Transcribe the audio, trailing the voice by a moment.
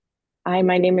Hi,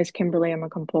 my name is Kimberly. I'm a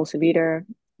compulsive eater.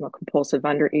 I'm a compulsive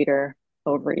undereater,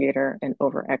 overeater, and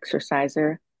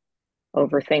overexerciser,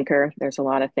 overthinker. There's a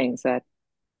lot of things that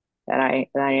I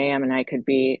am and I could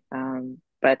be,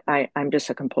 but I'm just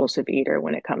a compulsive eater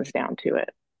when it comes down to it.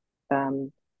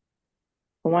 Um,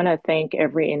 I want to thank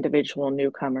every individual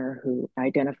newcomer who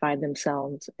identified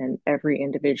themselves and every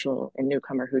individual and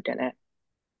newcomer who didn't.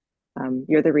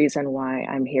 You're the reason why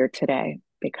I'm here today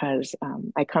because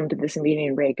I come to this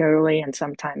meeting regularly, and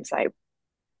sometimes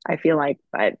I feel like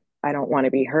I don't want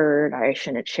to be heard. I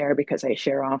shouldn't share because I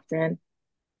share often.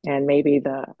 And maybe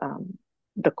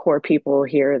the core people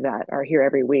here that are here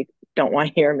every week don't want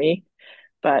to hear me.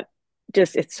 But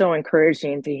just it's so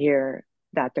encouraging to hear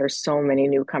that there's so many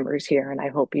newcomers here. And I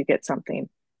hope you get something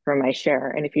from my share.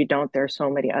 And if you don't, there's so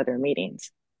many other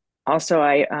meetings. Also,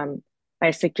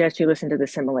 I suggest you listen to the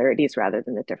similarities rather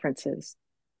than the differences.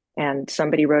 And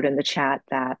somebody wrote in the chat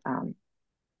that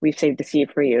we've saved the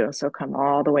seat for you. So come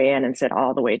all the way in and sit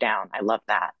all the way down. I love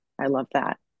that. I love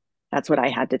that. That's what I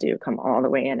had to do, come all the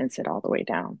way in and sit all the way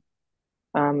down.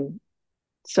 Um,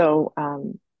 so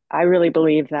I really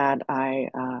believe that I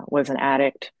was an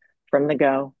addict from the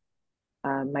go.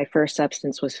 My first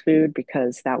substance was food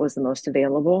because that was the most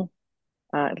available.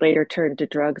 It later turned to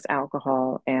drugs,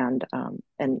 alcohol, and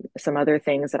some other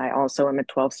things that I also am in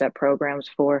 12-step programs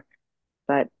for.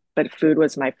 But but food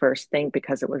was my first thing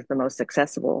because it was the most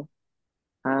accessible.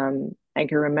 I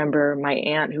can remember my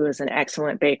aunt, who was an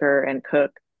excellent baker and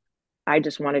cook. I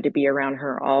just wanted to be around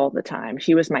her all the time.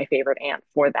 She was my favorite aunt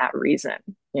for that reason.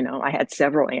 You know, I had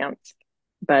several aunts,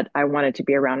 but I wanted to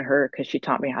be around her because she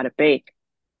taught me how to bake.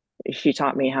 She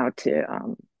taught me how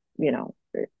to, you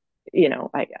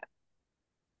know, I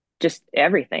just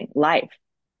everything, life.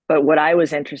 But what I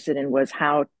was interested in was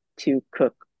how to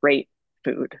cook great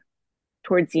food.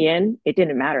 Towards the end, it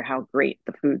didn't matter how great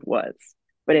the food was.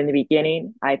 But in the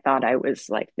beginning, I thought I was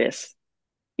like this,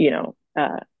 you know,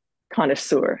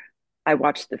 connoisseur. I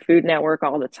watched the Food Network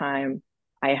all the time.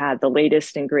 I had the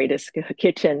latest and greatest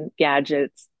kitchen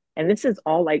gadgets. And this is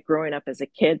all like growing up as a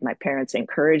kid. My parents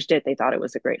encouraged it. They thought it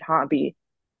was a great hobby.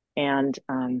 And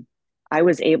I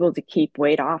was able to keep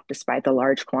weight off despite the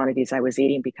large quantities I was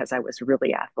eating because I was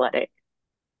really athletic.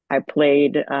 I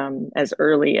played as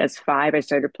early as 5. I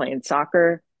started playing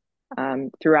soccer.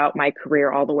 Throughout my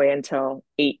career, all the way until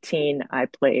 18, I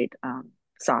played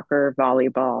soccer,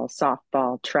 volleyball,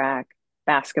 softball, track,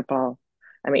 basketball.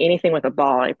 I mean, anything with a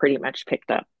ball, I pretty much picked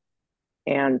up.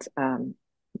 And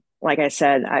like I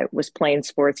said, I was playing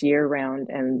sports year round,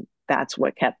 and that's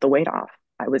what kept the weight off.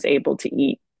 I was able to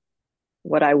eat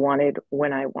what I wanted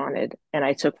when I wanted, and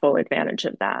I took full advantage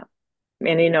of that.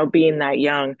 And, being that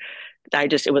young,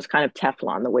 it was kind of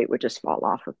Teflon. The weight would just fall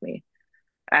off of me.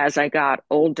 As I got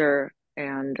older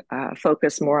and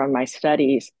focused more on my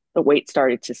studies, the weight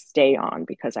started to stay on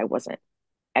because I wasn't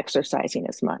exercising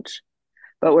as much.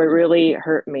 But what really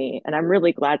hurt me, and I'm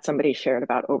really glad somebody shared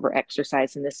about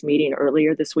overexercise in this meeting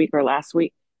earlier this week or last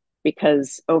week,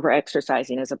 because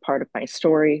overexercising is a part of my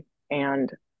story.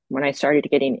 And when I started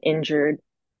getting injured,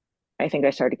 I think I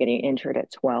started getting injured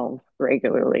at 12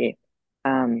 regularly.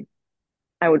 Um,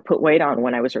 I would put weight on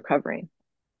when I was recovering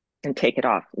and take it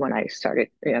off when I started,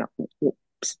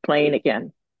 playing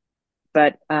again.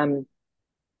 But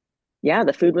yeah,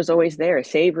 the food was always there,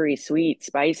 savory, sweet,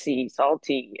 spicy,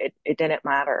 salty. It didn't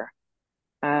matter.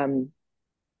 Um,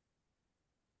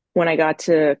 when I got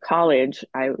to college,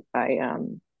 I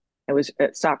was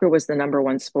soccer was the number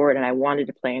one sport, and I wanted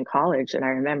to play in college. And I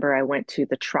remember I went to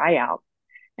the tryout,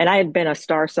 and I had been a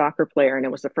star soccer player, and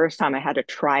it was the first time I had to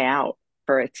try out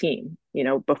for a team.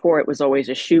 Before it was always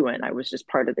a shoe in. I was just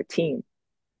part of the team,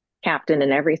 captain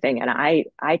and everything. And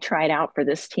I tried out for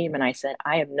this team, and I said,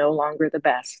 I am no longer the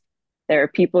best. There are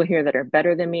people here that are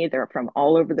better than me. They're from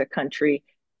all over the country.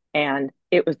 And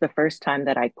it was the first time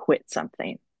that I quit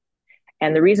something.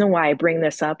 And the reason why I bring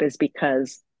this up is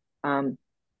because um,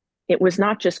 it was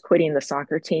not just quitting the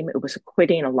soccer team, it was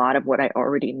quitting a lot of what I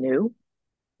already knew,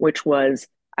 which was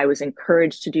I was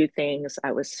encouraged to do things.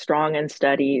 I was strong in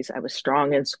studies, I was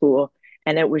strong in school.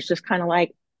 And it was just kind of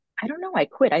like, I don't know, I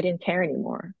quit. I didn't care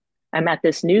anymore. I'm at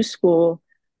this new school.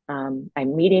 I'm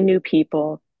meeting new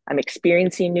people. I'm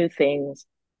experiencing new things.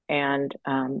 And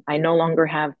I no longer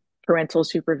have parental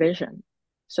supervision.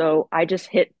 So I just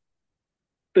hit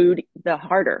food the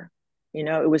harder.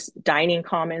 It was dining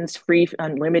commons, free,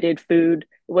 unlimited food.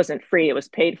 It wasn't free, it was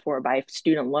paid for by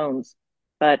student loans.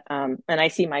 And I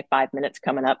see my 5 minutes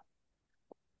coming up.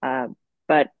 Uh,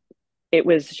 but it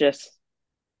was just,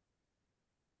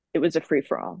 it was a free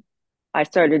for all. I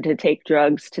started to take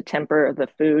drugs to temper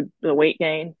the weight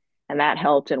gain. and that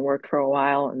helped and worked for a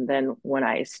while. And then when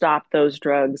I stopped those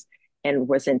drugs and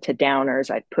was into downers,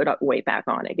 I put up weight back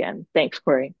on again. Thanks,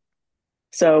 Corey.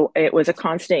 So it was a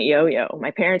constant yo-yo.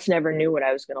 My parents never knew what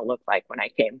I was going to look like when I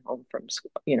came home from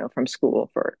school, from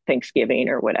school for Thanksgiving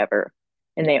or whatever.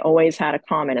 And they always had a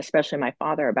comment, especially my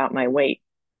father, about my weight,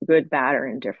 good, bad, or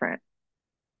indifferent.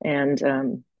 And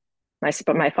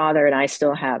my father and I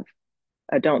still have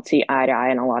don't see eye to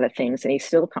eye on a lot of things, and he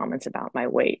still comments about my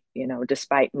weight.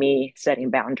 Despite me setting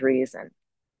boundaries and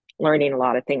learning a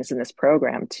lot of things in this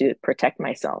program to protect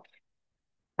myself.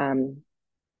 Um,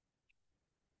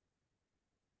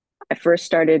 I first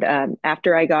started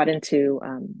after I got into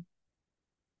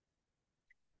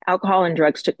alcohol and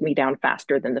drugs took me down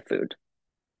faster than the food.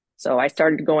 So I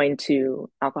started going to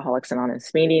Alcoholics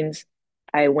Anonymous meetings.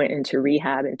 I went into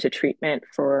rehab, into treatment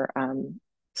for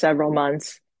several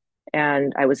months,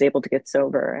 and I was able to get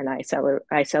sober. And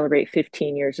I celebrate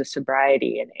 15 years of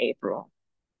sobriety in April.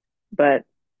 But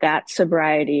that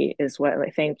sobriety is what,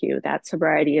 thank you, that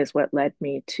sobriety is what led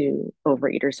me to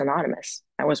Overeaters Anonymous.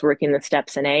 I was working the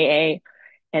steps in AA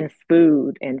and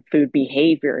food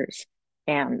behaviors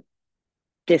and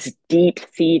this deep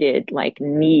seated like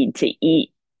need to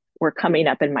eat were coming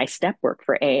up in my step work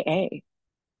for AA.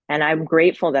 And I'm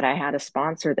grateful that I had a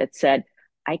sponsor that said,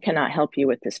 I cannot help you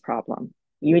with this problem.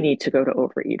 You need to go to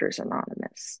Overeaters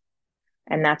Anonymous.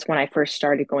 And that's when I first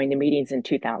started going to meetings in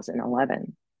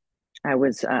 2011. I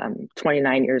was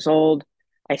 29 years old.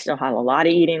 I still had a lot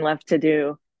of eating left to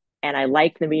do. And I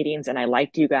liked the meetings and I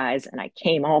liked you guys. And I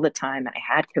came all the time and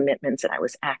I had commitments and I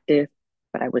was active,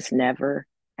 but I was never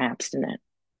abstinent.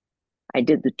 I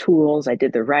did the tools, I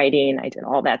did the writing, I did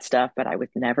all that stuff, but I would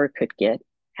never could get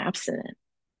abstinent.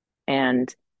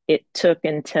 And it took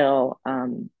until,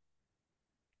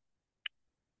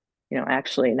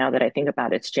 actually, now that I think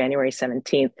about it, it's January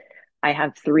 17th. I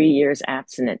have 3 years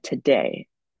abstinent today.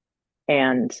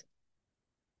 And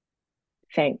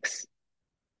thanks.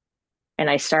 And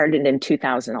I started in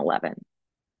 2011.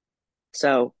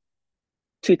 So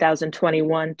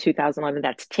 2021, 2011,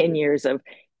 that's 10 years of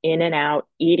in and out,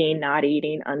 eating, not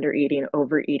eating, under eating,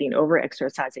 over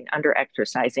exercising, under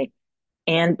exercising,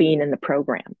 and being in the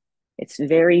program. It's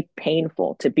very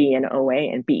painful to be in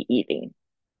OA and be eating.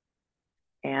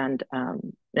 And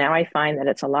now I find that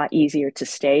it's a lot easier to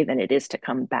stay than it is to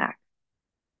come back.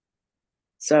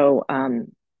 So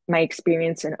my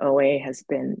experience in OA has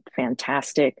been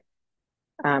fantastic.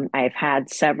 I've had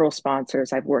several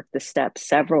sponsors. I've worked the steps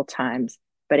several times.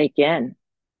 But again,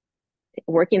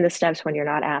 working the steps when you're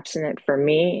not abstinent for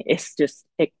me, it's just,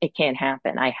 it can't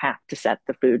happen. I have to set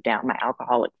the food down. My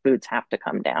alcoholic foods have to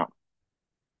come down.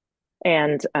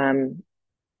 And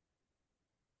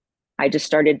I just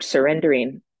started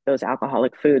surrendering those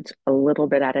alcoholic foods a little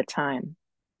bit at a time.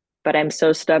 But I'm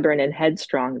so stubborn and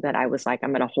headstrong that I was like, I'm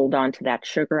going to hold on to that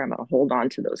sugar. I'm going to hold on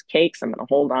to those cakes. I'm going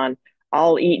to hold on.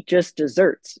 I'll eat just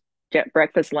desserts, get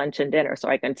breakfast, lunch, and dinner so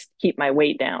I can keep my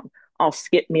weight down. I'll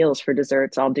skip meals for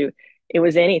desserts. It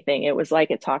was anything. It was like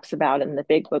it talks about in the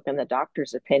big book in the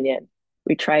doctor's opinion.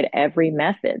 We tried every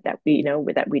method that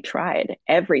we tried,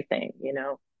 everything.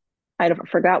 I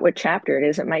forgot what chapter it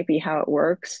is. It might be How It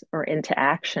Works or Into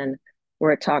Action,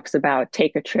 where it talks about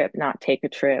take a trip, not take a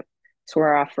trip,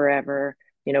 swear off forever,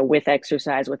 with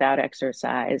exercise, without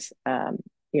exercise,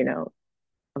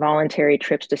 voluntary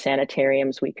trips to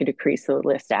sanitariums. We could decrease the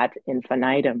list ad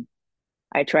infinitum.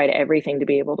 I tried everything to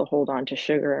be able to hold on to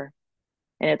sugar.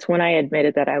 And it's when I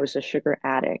admitted that I was a sugar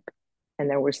addict and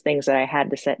there was things that I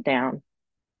had to set down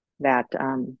that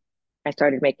I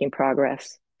started making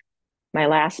progress. My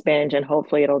last binge, and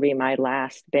hopefully it'll be my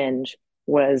last binge,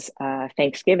 was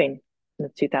Thanksgiving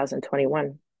of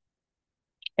 2021.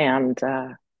 And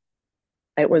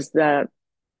it was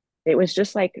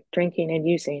just like drinking and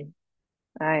using.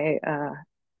 I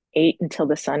ate until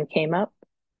the sun came up,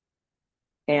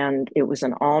 and it was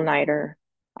an all-nighter.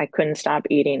 I couldn't stop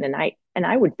eating, and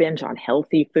I would binge on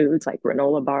healthy foods like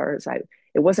granola bars.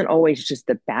 It wasn't always just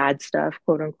the bad stuff,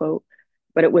 quote unquote,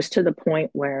 but it was to the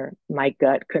point where my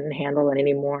gut couldn't handle it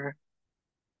anymore.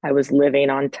 I was living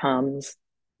on Tums,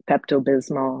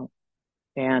 Pepto-Bismol,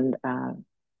 and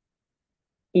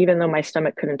even though my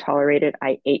stomach couldn't tolerate it,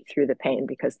 I ate through the pain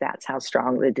because that's how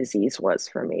strong the disease was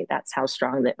for me. That's how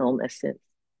strong the illness is.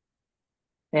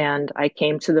 And I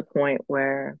came to the point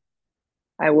where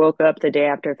I woke up the day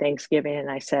after Thanksgiving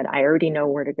and I said, I already know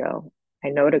where to go. I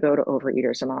know to go to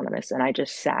Overeaters Anonymous. And I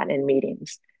just sat in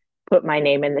meetings, put my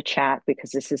name in the chat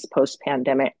because this is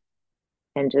post-pandemic,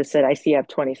 and just said, I see I have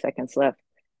 20 seconds left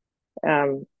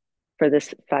for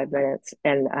this 5 minutes,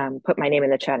 and put my name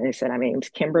in the chat. And I said, my name's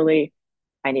Kimberly.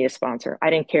 I need a sponsor. I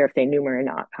didn't care if they knew me or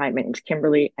not. Hi, my name's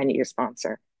Kimberly. I need a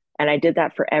sponsor. And I did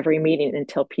that for every meeting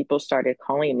until people started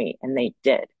calling me, and they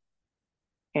did.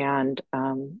 And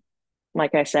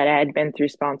like I said, I had been through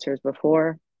sponsors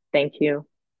before. Thank you.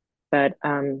 But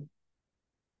I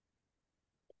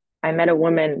met a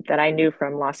woman that I knew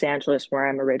from Los Angeles, where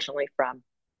I'm originally from.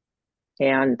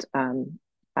 And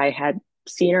I had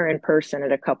seen her in person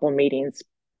at a couple meetings,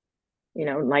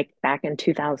 like back in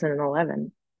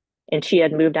 2011. And she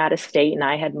had moved out of state, and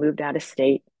I had moved out of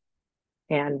state.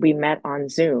 And we met on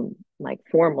Zoom, like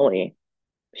formally.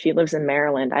 She lives in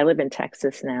Maryland. I live in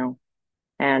Texas now.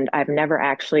 And I've never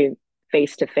actually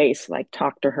face to face, like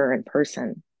talked to her in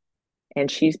person. And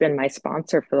she's been my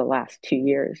sponsor for the last 2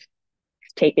 years.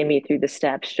 She's taken me through the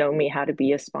steps, shown me how to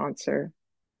be a sponsor,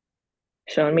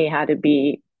 shown me how to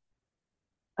be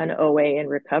an OA in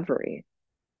recovery,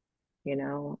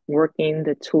 working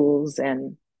the tools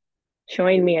and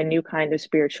showing me a new kind of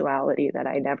spirituality that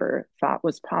I never thought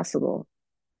was possible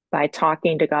by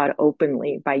talking to God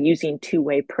openly, by using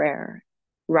two-way prayer,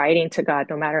 writing to God,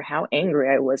 no matter how angry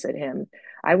I was at him.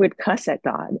 I would cuss at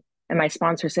God. And my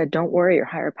sponsor said, don't worry, your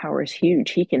higher power is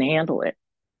huge. He can handle it.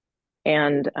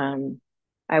 And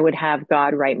I would have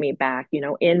God write me back,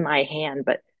 in my hand,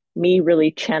 but me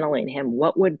really channeling him.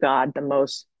 What would God, the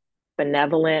most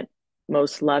benevolent,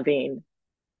 most loving,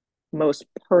 most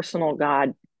personal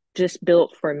God, just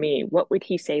built for me, what would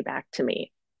he say back to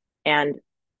me? And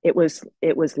it was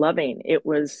loving, it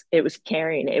was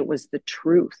caring, it was the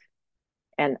truth.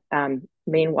 And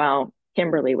meanwhile,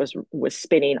 Kimberly was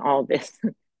spitting all this,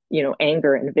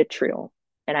 anger and vitriol,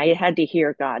 and I had to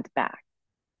hear God's back.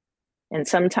 And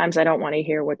sometimes I don't want to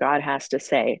hear what God has to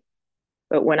say,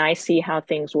 but when I see how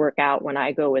things work out, when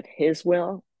I go with his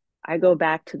will, I go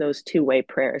back to those two-way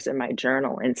prayers in my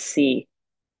journal and see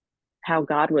how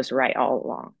God was right all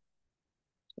along.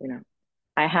 You know,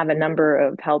 I have a number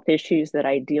of health issues that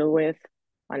I deal with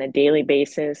on a daily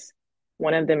basis.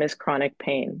 One of them is chronic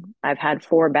pain. I've had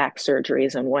 4 back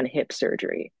surgeries and 1 hip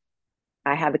surgery.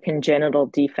 I have a congenital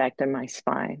defect in my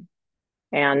spine.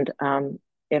 And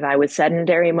if I was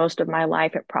sedentary most of my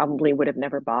life, it probably would have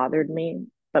never bothered me.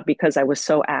 But because I was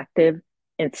so active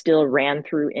and still ran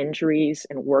through injuries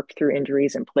and worked through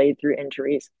injuries and played through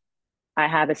injuries, I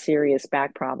have a serious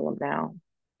back problem now.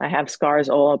 I have scars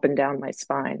all up and down my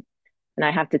spine, and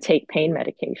I have to take pain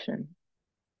medication.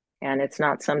 And it's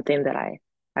not something that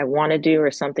I want to do or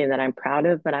something that I'm proud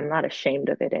of, but I'm not ashamed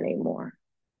of it anymore.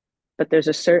 But there's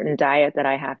a certain diet that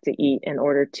I have to eat in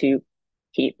order to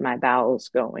keep my bowels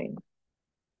going.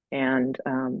 And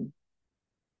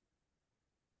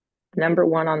number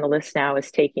one on the list now is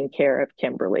taking care of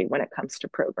Kimberly when it comes to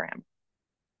program.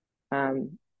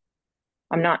 I'm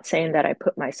not saying that I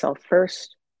put myself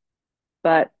first,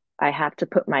 but I have to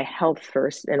put my health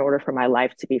first in order for my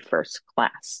life to be first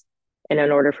class. And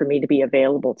in order for me to be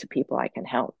available to people I can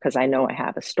help, because I know I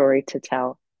have a story to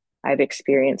tell. I've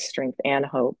experienced strength and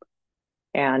hope.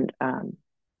 And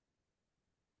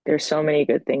there's so many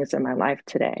good things in my life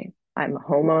today. I'm a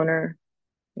homeowner.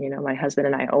 My husband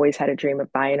and I always had a dream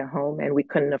of buying a home, and we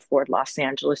couldn't afford Los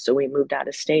Angeles, so we moved out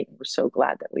of state, and we're so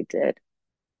glad that we did.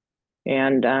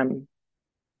 And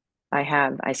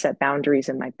I set boundaries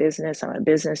in my business. I'm a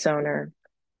business owner.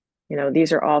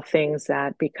 These are all things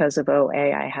that because of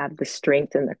OA, I have the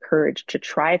strength and the courage to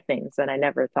try things that I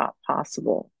never thought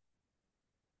possible.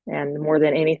 And more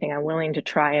than anything, I'm willing to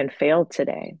try and fail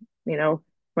today.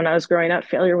 When I was growing up,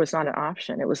 failure was not an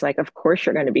option. It was like, of course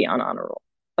you're going to be on honor roll.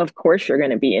 Of course you're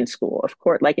going to be in school. Of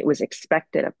course, like it was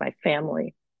expected of my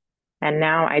family. And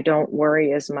now I don't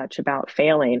worry as much about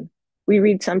failing. We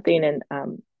read something in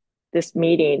this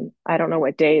meeting, I don't know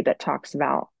what day, that talks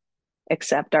about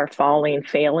accept our falling,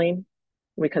 failing,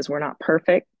 because we're not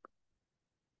perfect.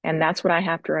 And that's what I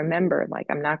have to remember. Like,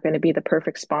 I'm not going to be the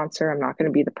perfect sponsor. I'm not going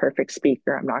to be the perfect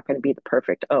speaker. I'm not going to be the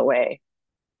perfect OA.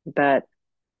 But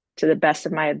to the best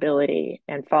of my ability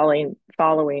and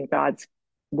following God's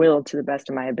will to the best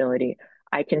of my ability,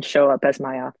 I can show up as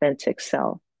my authentic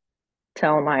self,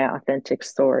 tell my authentic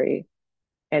story,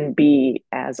 and be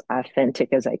as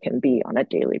authentic as I can be on a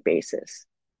daily basis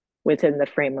within the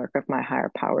framework of my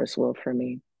higher power's will for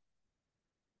me.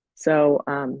 So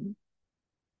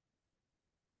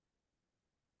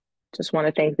just want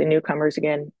to thank the newcomers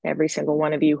again, every single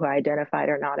one of you who identified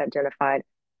or not identified.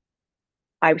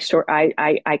 I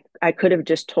could have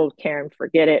just told Karen,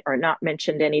 forget it, or not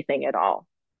mentioned anything at all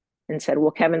and said,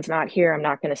 well, Kevin's not here. I'm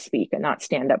not going to speak and not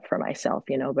stand up for myself,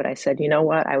 but I said, you know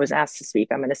what? I was asked to speak.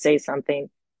 I'm going to say something.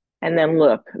 And then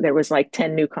look, there was like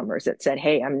 10 newcomers that said,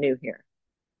 hey, I'm new here.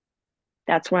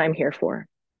 That's what I'm here for.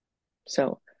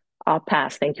 So I'll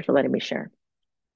pass. Thank you for letting me share.